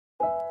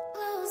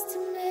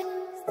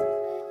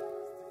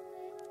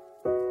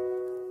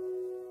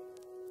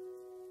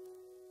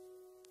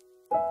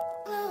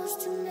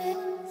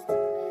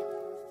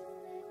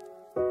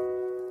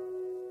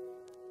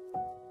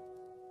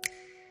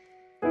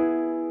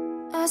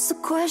Asked the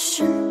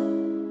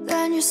question,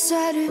 then you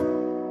said it.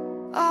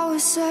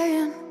 Always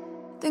saying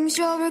things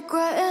you're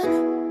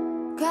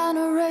regretting. Can't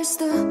erase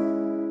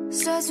the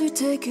steps we've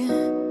taken.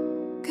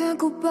 Can't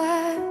go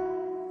back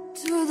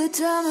to the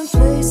time and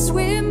place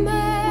we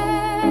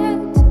met.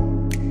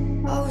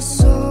 I was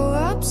so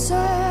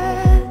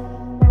upset,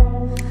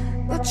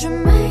 but you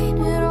made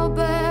it all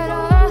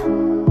better.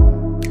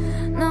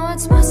 Now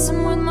it's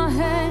messing with my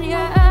head,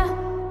 yeah.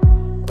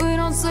 We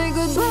don't say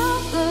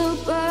goodbye the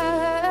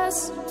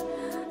best.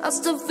 I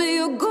still feel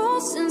your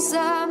ghost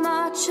inside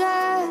my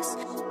chest.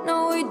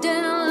 No, we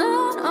didn't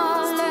learn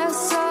our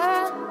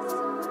lesson,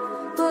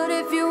 but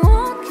if you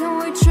want, can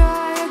we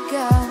try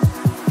again?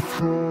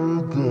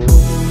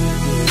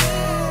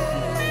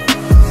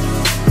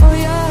 Oh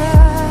yeah,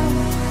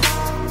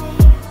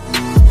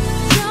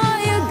 try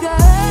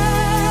again.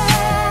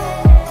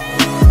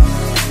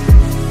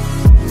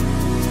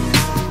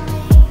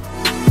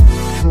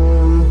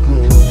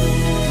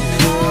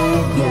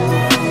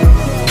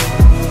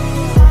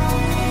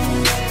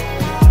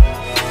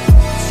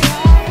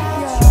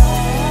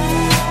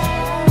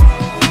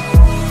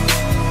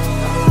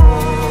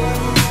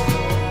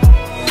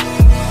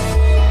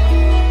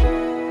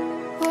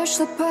 Push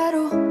the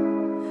pedal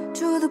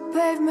to the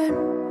pavement.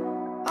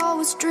 I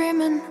was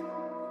dreaming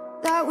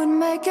that we'd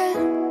make it.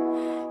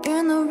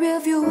 In the rear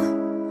view,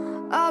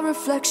 our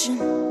reflection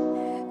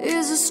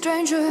is a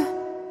stranger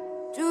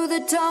to the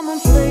time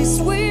and place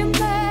we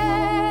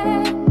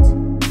met.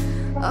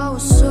 I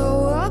was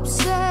so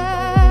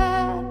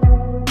upset,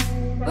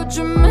 but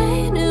you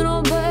made it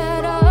all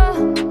better.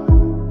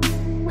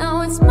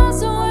 Now it's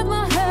messing with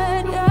my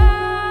head,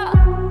 yeah.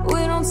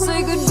 We don't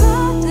say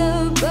goodbye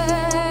the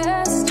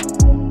best.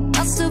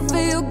 I still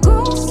feel your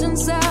ghost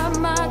inside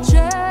my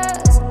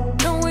chest.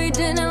 No, we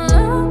didn't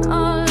learn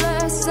our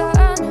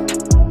lesson,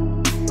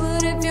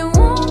 but if you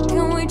want,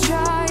 can we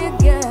try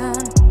again?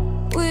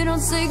 We don't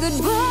say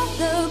goodbye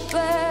the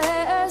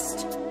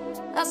best.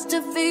 I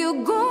still feel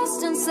your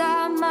ghost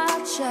inside my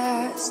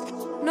chest.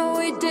 No,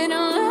 we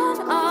didn't learn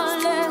our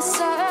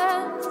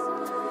lesson,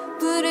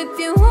 but if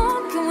you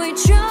want, can we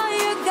try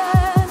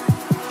again?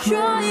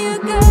 Try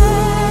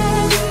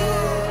again.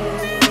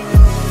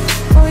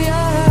 Oh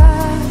yeah,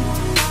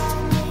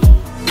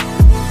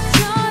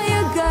 try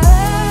again.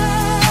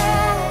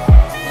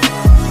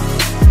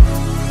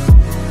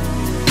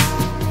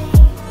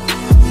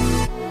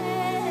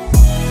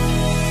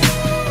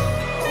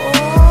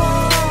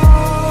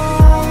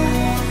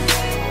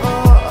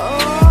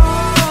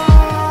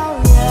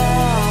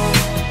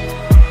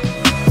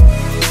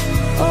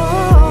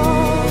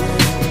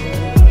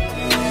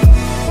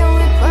 Can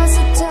we pass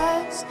the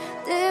test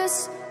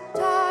this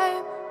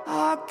time?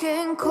 I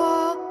can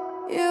call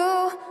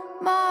you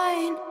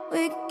mine.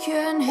 We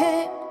can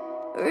hit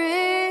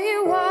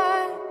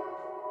rewind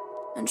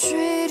and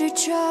treat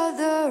each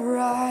other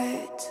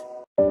right.